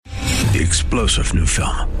The explosive new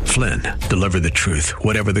film, Flynn, deliver the truth,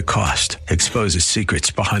 whatever the cost. Exposes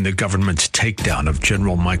secrets behind the government's takedown of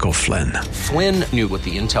General Michael Flynn. Flynn knew what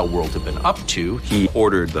the intel world had been up to. He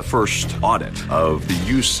ordered the first audit of the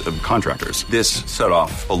use of contractors. This set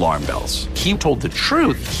off alarm bells. He told the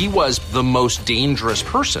truth. He was the most dangerous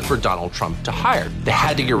person for Donald Trump to hire. They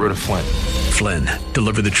had to get rid of Flynn. Flynn,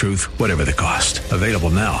 deliver the truth, whatever the cost. Available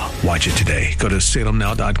now. Watch it today. Go to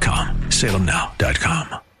salemnow.com.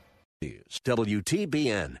 salemnow.com.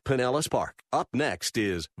 WTBN, Pinellas Park. Up next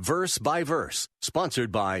is Verse by Verse,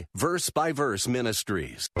 sponsored by Verse by Verse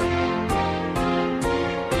Ministries.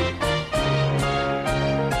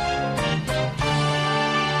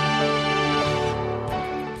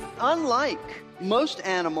 Unlike most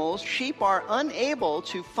animals, sheep are unable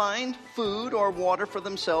to find food or water for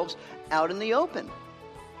themselves out in the open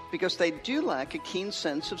because they do lack a keen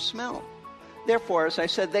sense of smell. Therefore, as I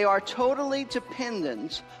said, they are totally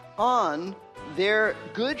dependent on their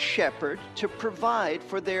good shepherd to provide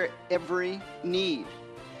for their every need.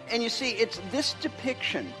 And you see, it's this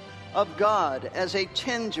depiction of God as a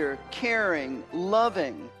tender, caring,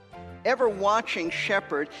 loving, ever-watching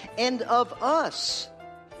shepherd, and of us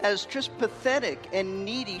as just pathetic and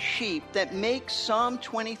needy sheep that makes Psalm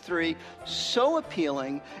 23 so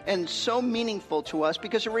appealing and so meaningful to us,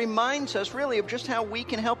 because it reminds us really of just how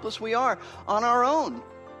weak and helpless we are on our own,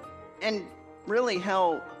 and really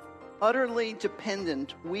how utterly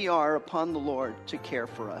dependent we are upon the Lord to care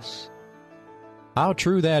for us. How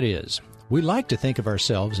true that is. We like to think of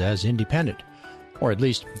ourselves as independent, or at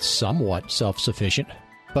least somewhat self-sufficient,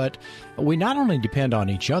 but we not only depend on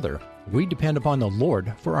each other, we depend upon the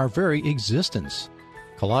Lord for our very existence.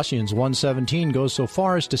 Colossians 1:17 goes so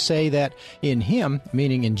far as to say that in Him,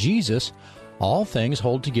 meaning in Jesus, all things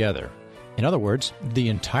hold together. In other words, the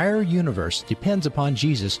entire universe depends upon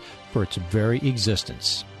Jesus for its very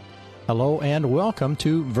existence. Hello and welcome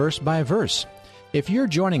to Verse by Verse. If you're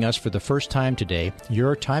joining us for the first time today,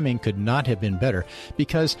 your timing could not have been better,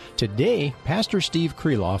 because today Pastor Steve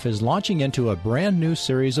Kreloff is launching into a brand new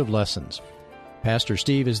series of lessons. Pastor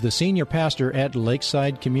Steve is the senior pastor at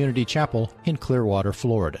Lakeside Community Chapel in Clearwater,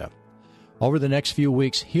 Florida. Over the next few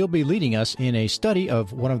weeks, he'll be leading us in a study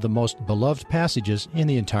of one of the most beloved passages in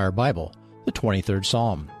the entire Bible, the 23rd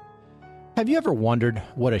Psalm. Have you ever wondered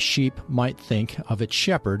what a sheep might think of its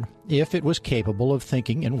shepherd if it was capable of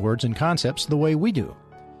thinking in words and concepts the way we do?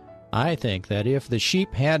 I think that if the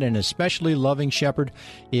sheep had an especially loving shepherd,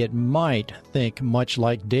 it might think much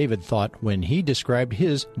like David thought when he described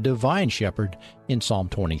his divine shepherd in Psalm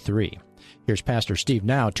 23. Here's Pastor Steve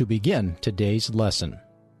now to begin today's lesson.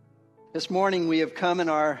 This morning we have come in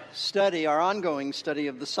our study, our ongoing study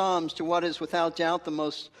of the Psalms, to what is without doubt the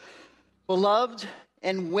most beloved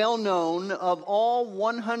and well-known of all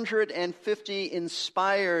 150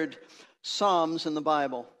 inspired Psalms in the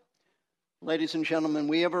Bible. Ladies and gentlemen,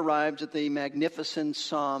 we have arrived at the magnificent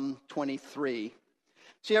Psalm 23.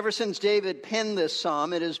 See, ever since David penned this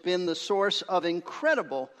psalm, it has been the source of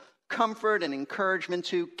incredible comfort and encouragement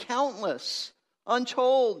to countless,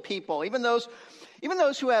 untold people, even those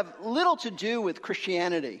who have little to do with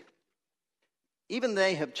Christianity. Even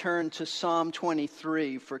they have turned to Psalm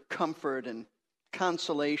 23 for comfort and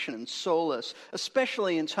consolation and solace,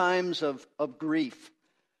 especially in times of grief.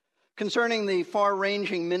 Concerning the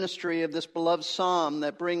far-ranging ministry of this beloved psalm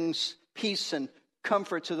that brings peace and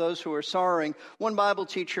comfort to those who are sorrowing, one Bible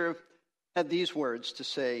teacher had these words to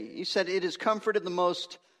say. He said, "It has comforted the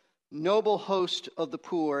most noble host of the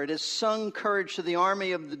poor. It has sung courage to the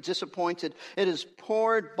army of the disappointed. It has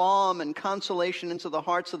poured balm and consolation into the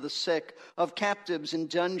hearts of the sick, of captives in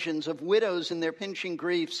dungeons, of widows in their pinching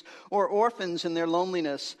griefs, or orphans in their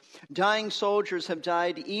loneliness. Dying soldiers have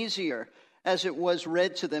died easier as it was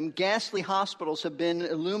read to them. Ghastly hospitals have been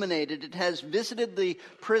illuminated. It has visited the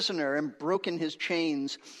prisoner and broken his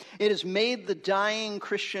chains. It has made the dying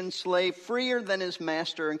Christian slave freer than his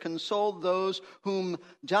master and consoled those whom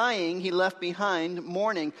dying he left behind,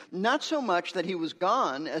 mourning, not so much that he was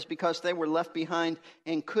gone as because they were left behind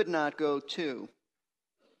and could not go too."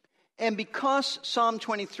 And because Psalm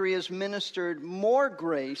 23 has ministered more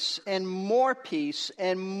grace and more peace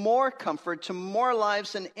and more comfort to more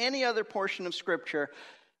lives than any other portion of Scripture,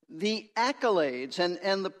 the accolades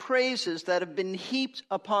and the praises that have been heaped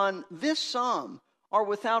upon this psalm are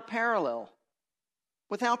without parallel.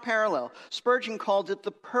 Without parallel. Spurgeon called it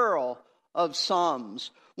the pearl of Psalms.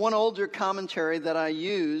 One older commentary that I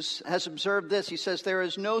use has observed this. He says, "There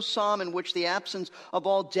is no psalm in which the absence of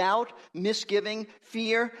all doubt, misgiving,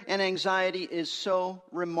 fear, and anxiety is so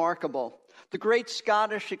remarkable. The great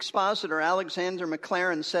Scottish expositor Alexander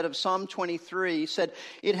Maclaren said of Psalm 23, he said,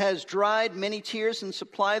 "It has dried many tears and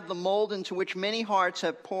supplied the mold into which many hearts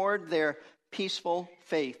have poured their peaceful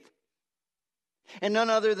faith." And none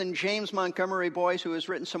other than James Montgomery Boyce, who has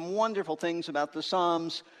written some wonderful things about the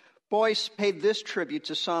Psalms, Boyce paid this tribute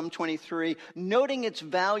to Psalm 23, noting its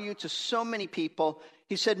value to so many people.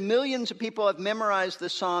 He said, "Millions of people have memorized the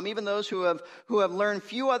psalm, even those who have learned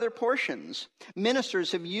few other portions.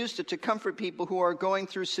 Ministers have used it to comfort people who are going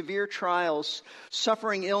through severe trials,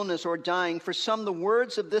 suffering illness, or dying. For some, the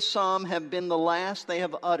words of this psalm have been the last they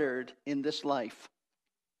have uttered in this life."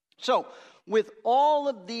 So, with all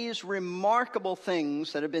of these remarkable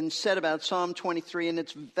things that have been said about Psalm 23 and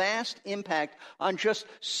its vast impact on just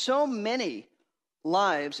so many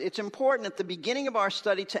lives, it's important at the beginning of our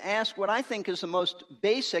study to ask what I think is the most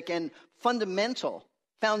basic and fundamental,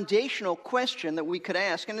 foundational question that we could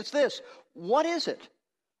ask, and it's this: what is it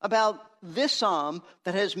about this psalm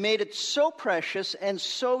that has made it so precious and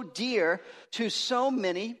so dear to so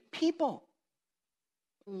many people?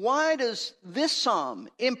 Why does this psalm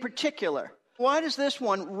in particular, why does this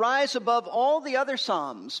one rise above all the other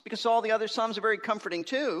psalms? Because all the other psalms are very comforting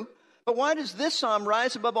too. But why does this psalm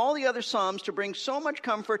rise above all the other psalms to bring so much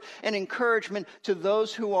comfort and encouragement to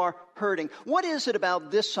those who are hurting? What is it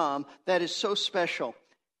about this psalm that is so special?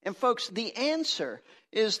 And folks, the answer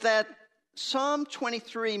is that Psalm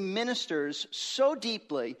 23 ministers so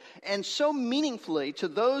deeply and so meaningfully to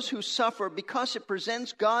those who suffer because it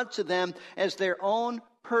presents God to them as their own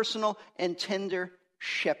personal and tender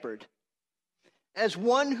shepherd, as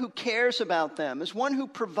one who cares about them, as one who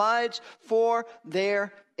provides for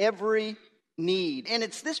their every need. And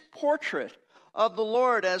it's this portrait of the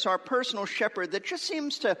Lord as our personal shepherd that just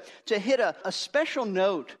seems to hit a special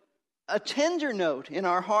note, a tender note in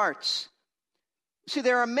our hearts. See,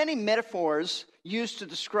 there are many metaphors used to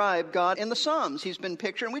describe God in the Psalms. He's been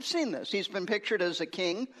pictured, and we've seen this, he's been pictured as a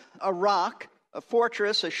king, a rock, a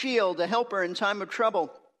fortress, a shield, a helper in time of trouble,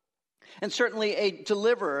 and certainly a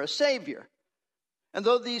deliverer, a savior. And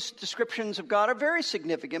though these descriptions of God are very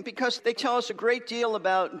significant because they tell us a great deal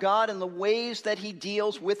about God and the ways that he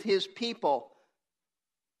deals with his people,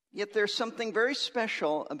 yet there's something very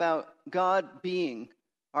special about God being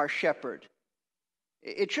our shepherd.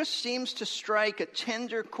 It just seems to strike a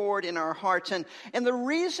tender chord in our hearts. And the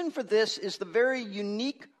reason for this is the very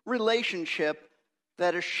unique relationship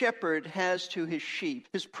that a shepherd has to his sheep,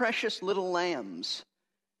 his precious little lambs.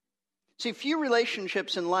 See, few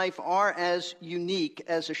relationships in life are as unique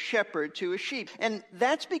as a shepherd to a sheep. And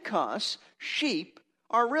that's because sheep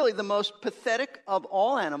are really the most pathetic of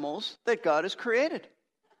all animals that God has created.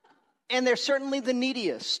 And they're certainly the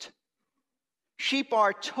neediest. Sheep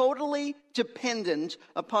are totally dependent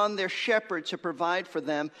upon their shepherd to provide for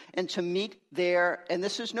them and to meet their, and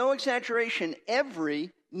this is no exaggeration,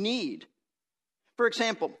 every need. For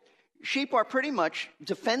example, sheep are pretty much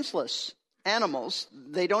defenseless animals.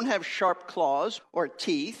 They don't have sharp claws or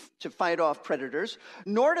teeth to fight off predators,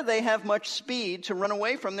 nor do they have much speed to run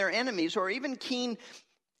away from their enemies or even keen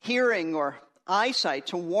hearing or eyesight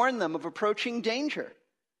to warn them of approaching danger.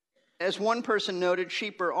 As one person noted,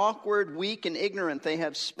 sheep are awkward, weak, and ignorant. They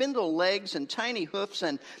have spindle legs and tiny hoofs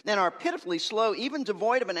and are pitifully slow, even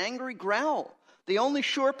devoid of an angry growl. The only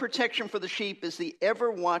sure protection for the sheep is the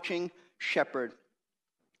ever-watching shepherd.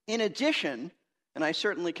 In addition, and I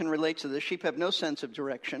certainly can relate to this, sheep have no sense of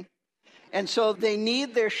direction, and so they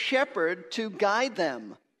need their shepherd to guide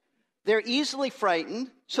them. They're easily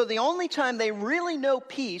frightened, so the only time they really know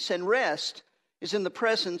peace and rest is in the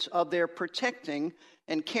presence of their protecting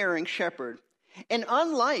and caring shepherd. And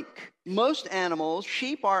unlike most animals,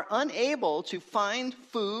 sheep are unable to find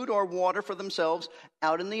food or water for themselves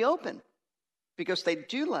out in the open because they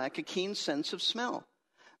do lack a keen sense of smell.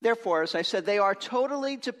 Therefore, as I said, they are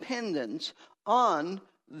totally dependent on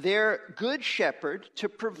their good shepherd to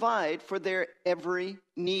provide for their every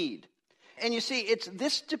need. And you see, it's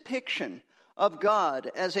this depiction of God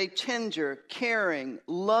as a tender, caring,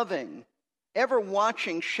 loving,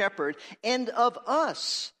 ever-watching shepherd, and of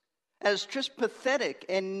us as just pathetic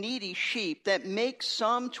and needy sheep that makes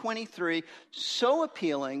Psalm 23 so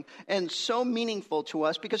appealing and so meaningful to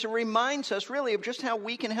us because it reminds us really of just how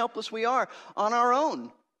weak and helpless we are on our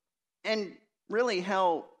own, and really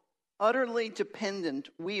how utterly dependent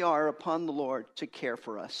we are upon the Lord to care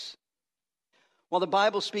for us. While the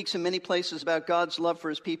Bible speaks in many places about God's love for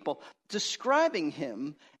his people, describing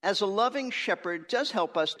him as a loving shepherd does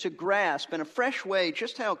help us to grasp in a fresh way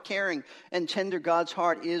just how caring and tender God's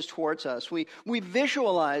heart is towards us. We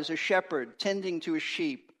visualize a shepherd tending to his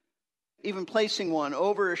sheep, even placing one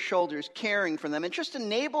over his shoulders, caring for them. It just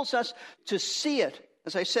enables us to see it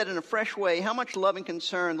as I said, in a fresh way, how much love and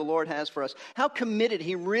concern the Lord has for us, how committed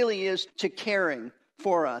he really is to caring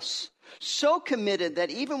for us. So committed that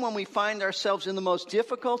even when we find ourselves in the most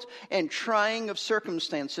difficult and trying of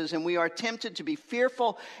circumstances and we are tempted to be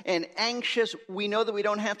fearful and anxious, we know that we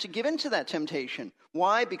don't have to give in to that temptation.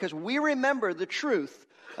 Why? Because we remember the truth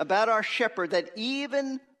about our shepherd, that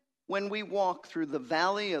even when we walk through the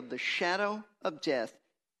valley of the shadow of death,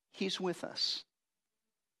 he's with us.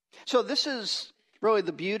 So this is really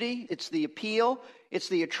the beauty, it's the appeal, it's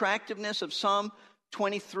the attractiveness of Psalm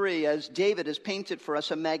 23, as David has painted for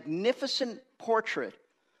us a magnificent portrait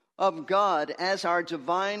of God as our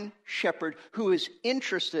divine shepherd who is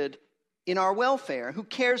interested in our welfare, who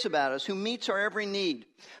cares about us, who meets our every need.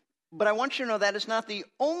 But I want you to know that is not the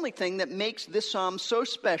only thing that makes this psalm so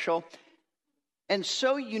special and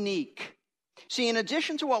so unique. See, in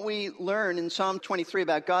addition to what we learn in Psalm 23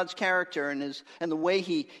 about God's character and the way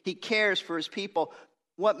he cares for his people,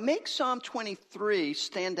 what makes Psalm 23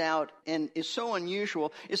 stand out and is so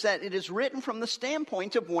unusual is that it is written from the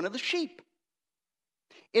standpoint of one of the sheep.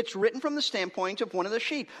 It's written from the standpoint of one of the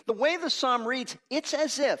sheep. The way the psalm reads, it's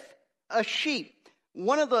as if a sheep,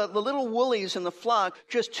 one of the little woolies in the flock,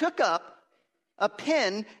 just took up a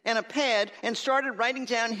pen and a pad and started writing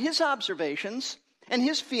down his observations and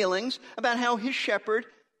his feelings about how his shepherd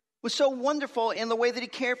was so wonderful in the way that he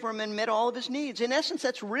cared for him and met all of his needs. In essence,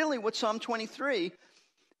 that's really what Psalm 23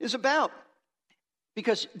 is about.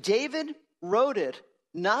 Because David wrote it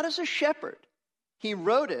not as a shepherd. He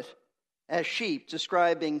wrote it as sheep,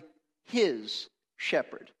 describing his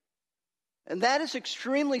shepherd. And that is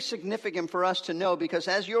extremely significant for us to know because,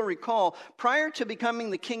 as you'll recall, prior to becoming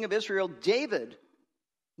the king of Israel, David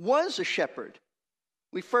was a shepherd.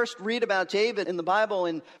 We first read about David in the Bible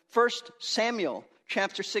in 1 Samuel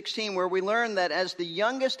chapter 16, where we learn that as the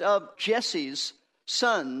youngest of Jesse's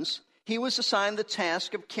sons, he was assigned the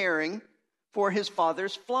task of caring for his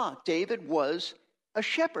father's flock. David was a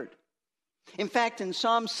shepherd. In fact, in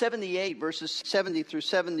Psalm 78, verses 70 through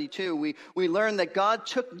 72, we learn that God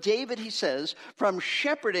took David, he says, from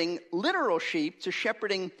shepherding literal sheep to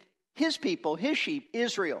shepherding his people, his sheep,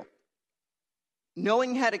 Israel.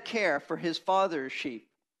 Knowing how to care for his father's sheep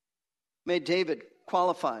made David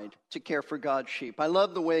qualified to care for God's sheep. I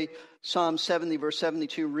love the way Psalm 70, verse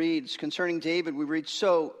 72 reads. Concerning David, we read,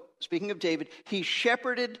 so, speaking of David, he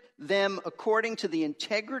shepherded them according to the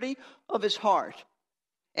integrity of his heart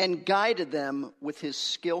and guided them with his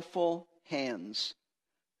skillful hands.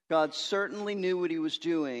 God certainly knew what he was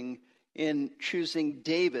doing in choosing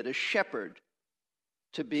David, a shepherd,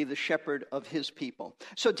 to be the shepherd of his people.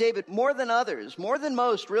 So David, more than others, more than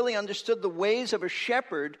most, really understood the ways of a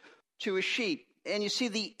shepherd to a sheep. And you see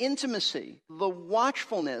the intimacy, the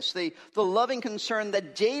watchfulness, the loving concern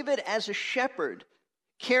that David as a shepherd,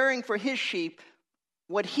 caring for his sheep,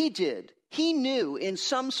 what he did, he knew in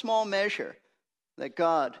some small measure that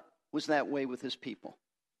God was that way with his people.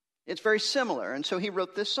 It's very similar, and so he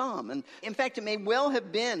wrote this psalm. And in fact, it may well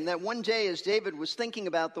have been that one day as David was thinking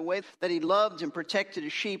about the way that he loved and protected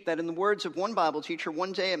his sheep, that in the words of one Bible teacher,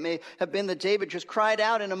 one day it may have been that David just cried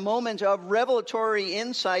out in a moment of revelatory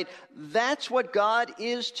insight, that's what God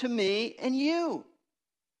is to me and you.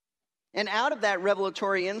 And out of that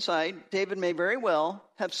revelatory insight, David may very well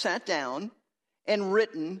have sat down and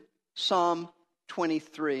written Psalm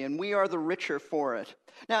 23, and we are the richer for it.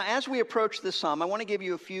 Now, as we approach this psalm, I want to give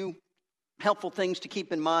you a few helpful things to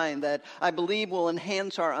keep in mind that I believe will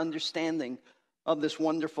enhance our understanding of this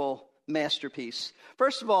wonderful masterpiece.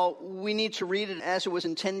 First of all, we need to read it as it was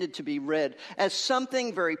intended to be read, as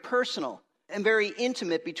something very personal and very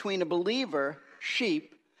intimate between a believer,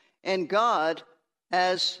 sheep, and God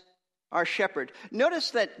as our shepherd.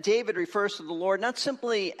 Notice that David refers to the Lord not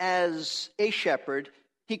simply as a shepherd,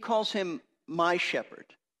 he calls him my shepherd.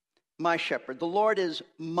 My shepherd. The Lord is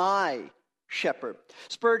my shepherd.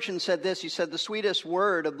 Spurgeon said this. He said, the sweetest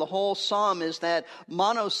word of the whole psalm is that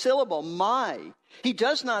monosyllable, my. He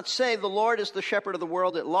does not say the Lord is the shepherd of the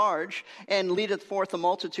world at large and leadeth forth a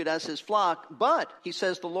multitude as his flock, but he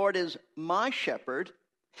says the Lord is my shepherd.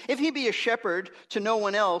 If he be a shepherd to no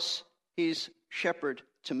one else, he's shepherd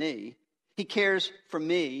to me. He cares for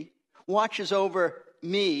me, watches over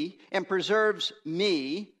me, and preserves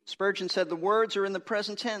me. Spurgeon said the words are in the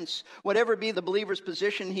present tense. Whatever be the believer's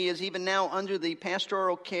position, he is even now under the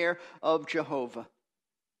pastoral care of Jehovah.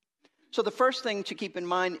 So the first thing to keep in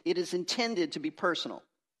mind, it is intended to be personal.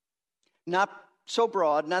 Not so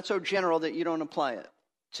broad, not so general that you don't apply it.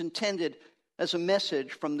 It's intended as a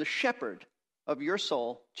message from the shepherd of your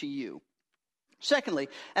soul to you. Secondly,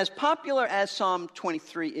 as popular as Psalm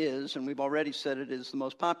 23 is, and we've already said it is the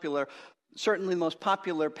most popular certainly the most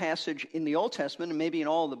popular passage in the Old Testament and maybe in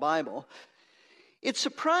all of the Bible. It's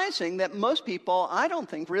surprising that most people, I don't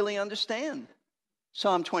think, really understand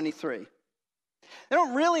Psalm 23. They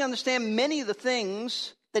don't really understand many of the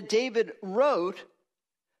things that David wrote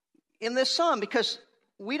in this psalm because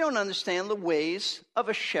we don't understand the ways of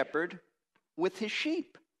a shepherd with his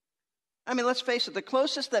sheep. I mean, let's face it, the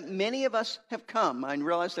closest that many of us have come, I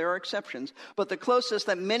realize there are exceptions, but the closest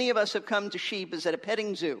that many of us have come to sheep is at a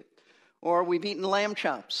petting zoo, or we've eaten lamb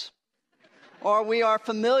chops, or we are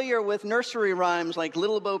familiar with nursery rhymes like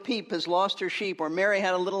Little Bo Peep has lost her sheep, or Mary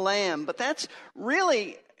had a little lamb, but that's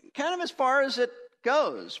really kind of as far as it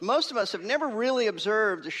goes. Most of us have never really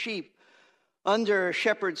observed a sheep under a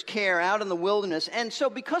shepherd's care out in the wilderness. And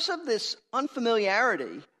so because of this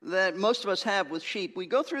unfamiliarity that most of us have with sheep, we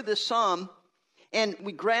go through this psalm and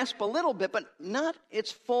we grasp a little bit, but not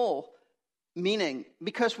its full meaning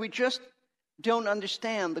because we just don't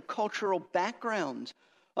understand the cultural background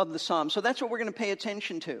of the psalm. So that's what we're going to pay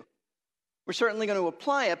attention to. We're certainly going to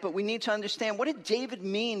apply it, but we need to understand, what did David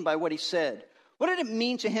mean by what he said? What did it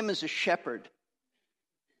mean to him as a shepherd?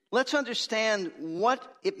 Let's understand what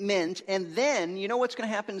it meant, and then, you know what's going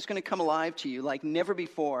to happen? It's going to come alive to you like never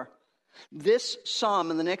before. This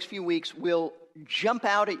psalm in the next few weeks will jump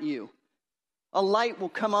out at you. A light will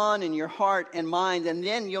come on in your heart and mind, and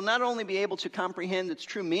then you'll not only be able to comprehend its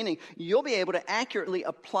true meaning, you'll be able to accurately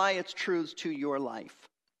apply its truths to your life.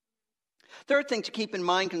 Third thing to keep in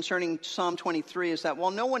mind concerning Psalm 23 is that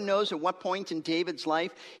while no one knows at what point in David's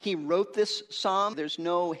life he wrote this psalm, there's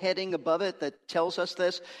no heading above it that tells us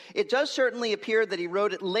this, it does certainly appear that he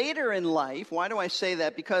wrote it later in life. Why do I say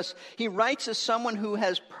that? Because he writes as someone who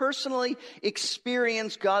has personally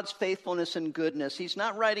experienced God's faithfulness and goodness. He's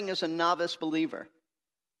not writing as a novice believer.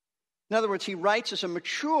 In other words, he writes as a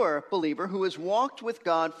mature believer who has walked with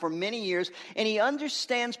God for many years, and he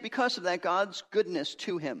understands because of that God's goodness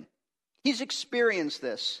to him. He's experienced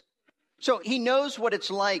this. So he knows what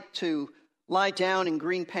it's like to lie down in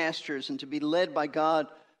green pastures and to be led by God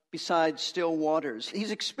beside still waters.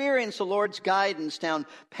 He's experienced the Lord's guidance down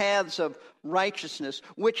paths of righteousness,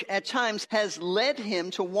 which at times has led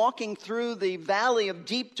him to walking through the valley of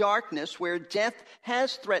deep darkness where death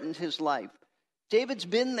has threatened his life. David's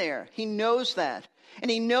been there. He knows that.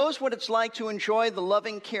 And he knows what it's like to enjoy the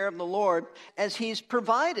loving care of the Lord as he's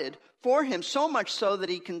provided for him, so much so that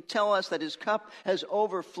he can tell us that his cup has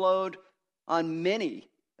overflowed on many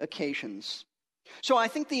occasions. So I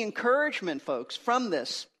think the encouragement, folks, from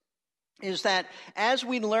this is that as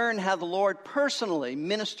we learn how the Lord personally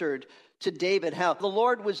ministered to David, how the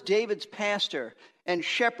Lord was David's pastor and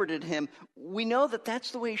shepherded him, we know that that's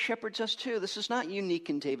the way he shepherds us too. This is not unique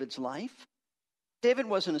in David's life. David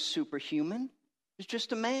wasn't a superhuman. He was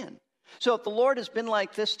just a man. So if the Lord has been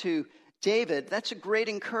like this to David, that's a great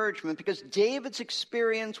encouragement because David's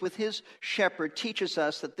experience with his shepherd teaches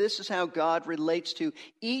us that this is how God relates to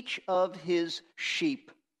each of his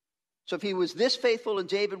sheep. So if he was this faithful to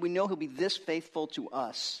David, we know he'll be this faithful to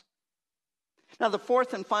us. Now, the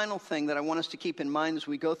fourth and final thing that I want us to keep in mind as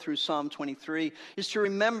we go through Psalm 23 is to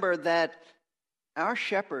remember that our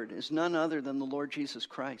shepherd is none other than the Lord Jesus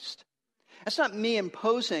Christ. That's not me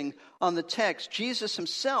imposing on the text. Jesus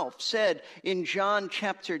himself said in John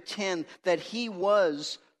chapter 10 that he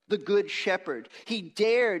was the good shepherd. He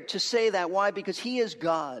dared to say that. Why? Because he is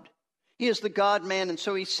God. He is the God-man. And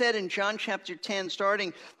so he said in John chapter 10,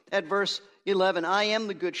 starting at verse 11, I am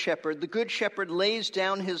the good shepherd. The good shepherd lays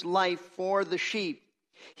down his life for the sheep.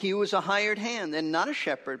 He who is a hired hand and not a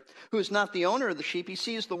shepherd, who is not the owner of the sheep, he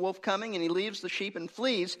sees the wolf coming and he leaves the sheep and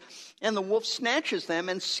flees, and the wolf snatches them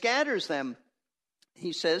and scatters them.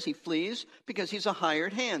 He says he flees because he's a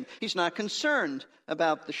hired hand. He's not concerned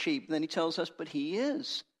about the sheep. Then he tells us, but he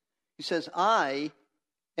is. He says, I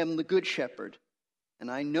am the good shepherd,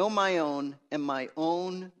 and I know my own, and my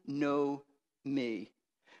own know me.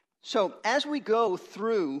 So as we go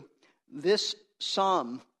through this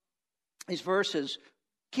psalm, these verses,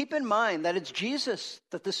 keep in mind that it's Jesus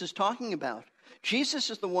that this is talking about. Jesus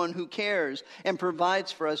is the one who cares and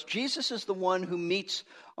provides for us. Jesus is the one who meets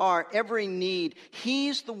our every need.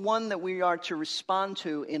 He's the one that we are to respond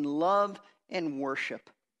to in love and worship.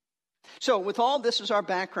 So with all this as our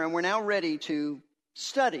background, we're now ready to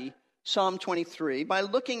study Psalm 23 by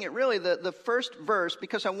looking at really the first verse,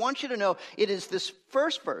 because I want you to know it is this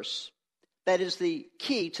first verse that is the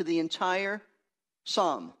key to the entire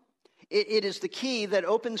psalm. It is the key that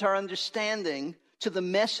opens our understanding to the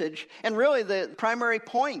message and really the primary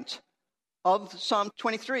point of Psalm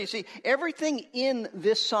 23. See, everything in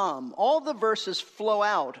this psalm, all the verses flow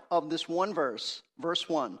out of this one verse, verse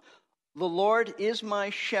 1. The Lord is my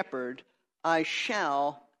shepherd, I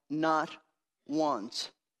shall not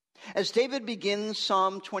want. As David begins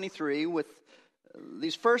Psalm 23 with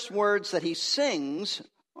these first words that he sings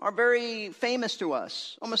are very famous to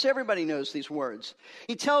us. Almost everybody knows these words.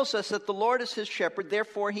 He tells us that the Lord is his shepherd,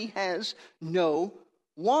 therefore he has no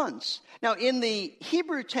wants. Now, in the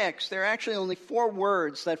Hebrew text, there are actually only 4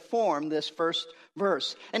 words that form this first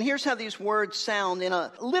verse. And here's how these words sound in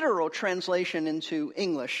a literal translation into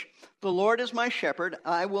English. The Lord is my shepherd,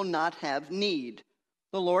 I will not have need.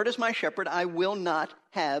 The Lord is my shepherd, I will not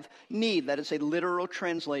have need. That is a literal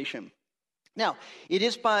translation. Now, it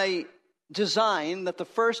is by design that the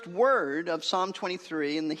first word of Psalm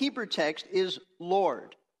 23 in the Hebrew text is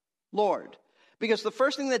Lord. Lord. Because the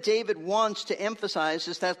first thing that David wants to emphasize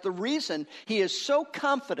is that the reason he is so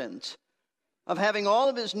confident of having all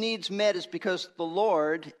of his needs met is because the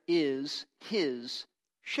Lord is his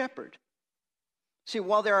shepherd. See,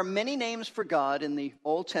 while there are many names for God in the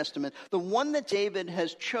Old Testament, the one that David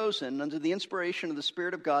has chosen under the inspiration of the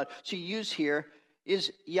Spirit of God to use here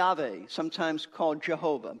is Yahweh, sometimes called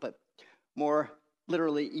Jehovah, but more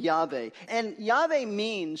literally Yahweh. And Yahweh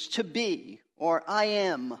means to be, or I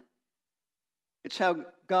am. It's how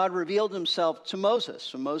God revealed himself to Moses.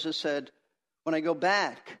 So Moses said, when I go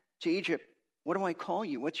back to Egypt, what do I call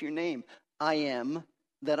you? What's your name? I am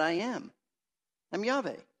that I am. I'm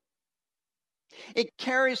Yahweh. It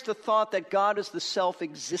carries the thought that God is the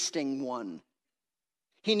self-existing one.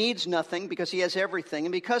 He needs nothing because he has everything.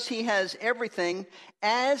 And because he has everything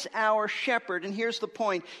as our shepherd, and here's the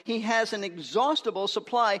point, he has an inexhaustible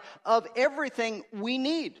supply of everything we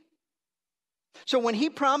need. So when he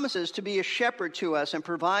promises to be a shepherd to us and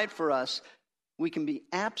provide for us, we can be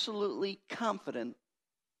absolutely confident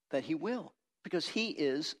that he will, because he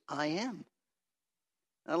is I am.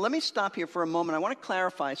 Now let me stop here for a moment. I want to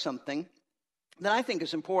clarify something that I think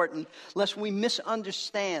is important, lest we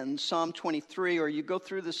misunderstand Psalm 23 or you go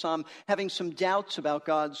through the psalm having some doubts about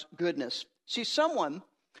God's goodness. See, some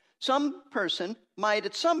person might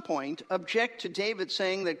at some point object to David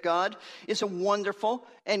saying that God is a wonderful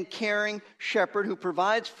and caring shepherd who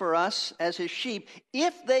provides for us as his sheep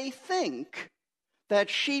if they think that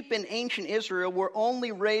sheep in ancient Israel were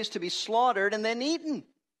only raised to be slaughtered and then eaten.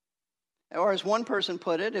 Or as one person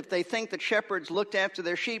put it, if they think that shepherds looked after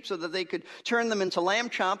their sheep so that they could turn them into lamb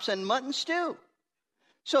chops and mutton stew.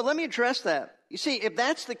 So let me address that. You see, if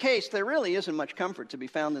that's the case, there really isn't much comfort to be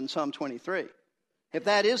found in Psalm 23. If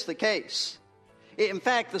that is the case. In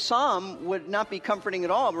fact, the psalm would not be comforting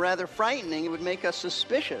at all, but rather frightening. It would make us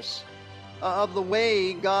suspicious of the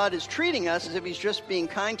way God is treating us, as if he's just being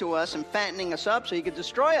kind to us and fattening us up so he could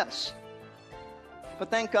destroy us. But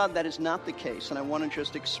thank God that is not the case, and I want to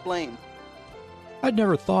just explain. I'd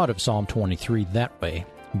never thought of Psalm 23 that way,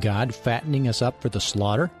 God fattening us up for the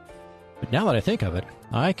slaughter. But now that I think of it,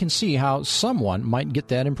 I can see how someone might get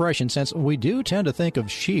that impression, since we do tend to think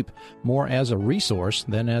of sheep more as a resource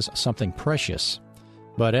than as something precious.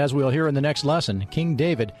 But as we'll hear in the next lesson, King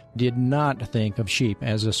David did not think of sheep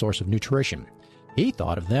as a source of nutrition. He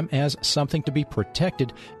thought of them as something to be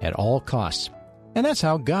protected at all costs. And that's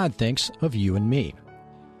how God thinks of you and me.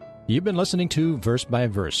 You've been listening to Verse by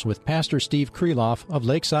Verse with Pastor Steve Kreloff of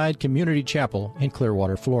Lakeside Community Chapel in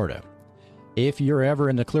Clearwater, Florida. If you're ever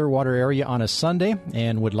in the Clearwater area on a Sunday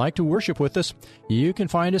and would like to worship with us, you can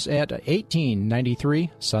find us at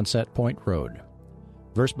 1893 Sunset Point Road.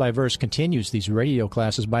 Verse by Verse continues these radio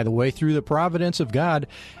classes, by the way, through the providence of God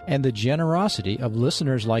and the generosity of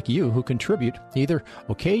listeners like you who contribute either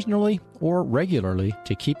occasionally or regularly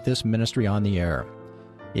to keep this ministry on the air.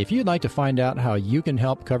 If you'd like to find out how you can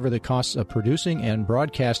help cover the costs of producing and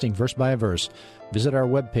broadcasting Verse by Verse, visit our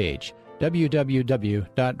webpage,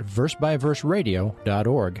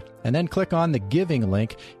 www.versebyverseradio.org, and then click on the Giving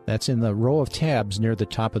link that's in the row of tabs near the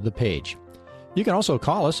top of the page. You can also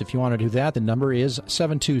call us if you want to do that. The number is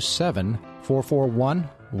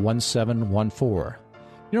 727-441-1714.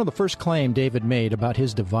 You know, the first claim David made about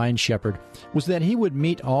his divine shepherd was that he would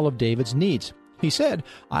meet all of David's needs. He said,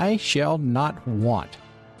 I shall not want.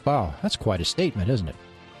 Wow, that's quite a statement, isn't it?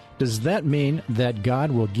 Does that mean that God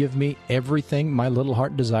will give me everything my little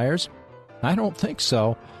heart desires? I don't think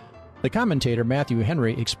so. The commentator Matthew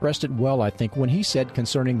Henry expressed it well, I think, when he said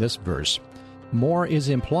concerning this verse, more is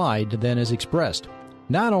implied than is expressed.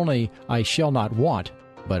 Not only I shall not want,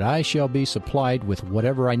 but I shall be supplied with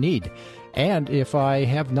whatever I need. And if I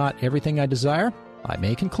have not everything I desire, I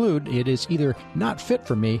may conclude it is either not fit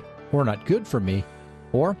for me or not good for me,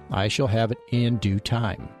 or I shall have it in due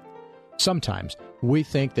time. Sometimes we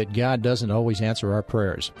think that God doesn't always answer our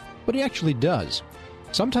prayers, but he actually does.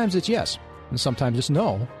 Sometimes it's yes, and sometimes it's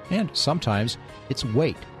no, and sometimes it's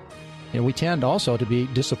wait. And we tend also to be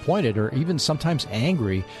disappointed or even sometimes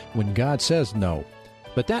angry when God says no.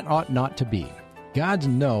 But that ought not to be. God's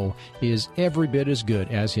no is every bit as good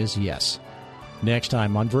as his yes. Next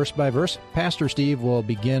time on Verse by Verse, Pastor Steve will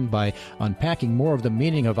begin by unpacking more of the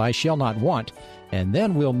meaning of I shall not want, and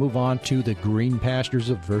then we'll move on to the green pastures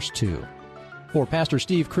of verse 2. For Pastor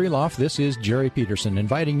Steve Kreloff, this is Jerry Peterson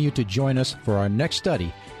inviting you to join us for our next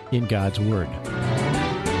study in God's Word.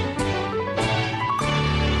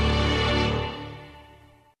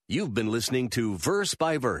 You've been listening to Verse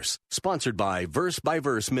by Verse, sponsored by Verse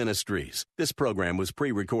Ministries. This program was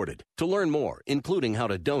pre-recorded. To learn more, including how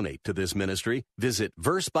to donate to this ministry, visit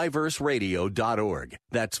versebyverseradio.org.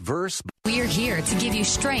 That's Verse. We're here to give you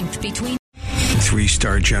strength between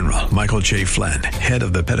 3-star General Michael J. Flynn, head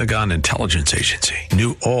of the Pentagon Intelligence Agency,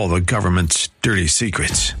 knew all the government's dirty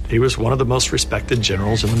secrets. He was one of the most respected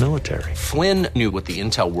generals in the military. Flynn knew what the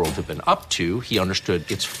intel world had been up to. He understood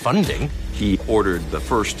its funding. He ordered the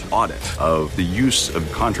first audit of the use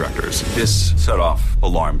of contractors. This set off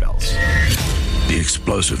alarm bells. The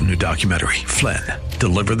explosive new documentary, Flynn,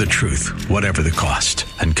 Deliver the Truth, Whatever the Cost,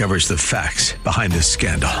 uncovers the facts behind this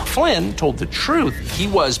scandal. Flynn told the truth. He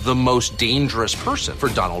was the most dangerous person for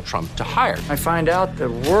Donald Trump to hire. I find out the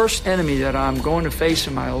worst enemy that I'm going to face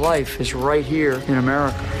in my life is right here in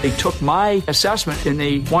America. They took my assessment and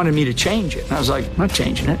they wanted me to change it. And I was like, I'm not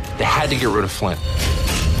changing it. They had to get rid of Flynn.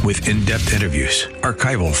 With in-depth interviews,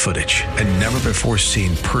 archival footage, and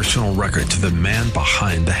never-before-seen personal records of the man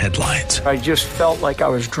behind the headlines. I just felt like I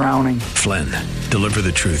was drowning. Flynn, Deliver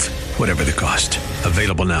the Truth, Whatever the Cost.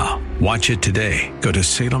 Available now. Watch it today. Go to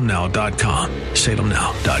salemnow.com.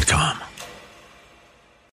 salemnow.com.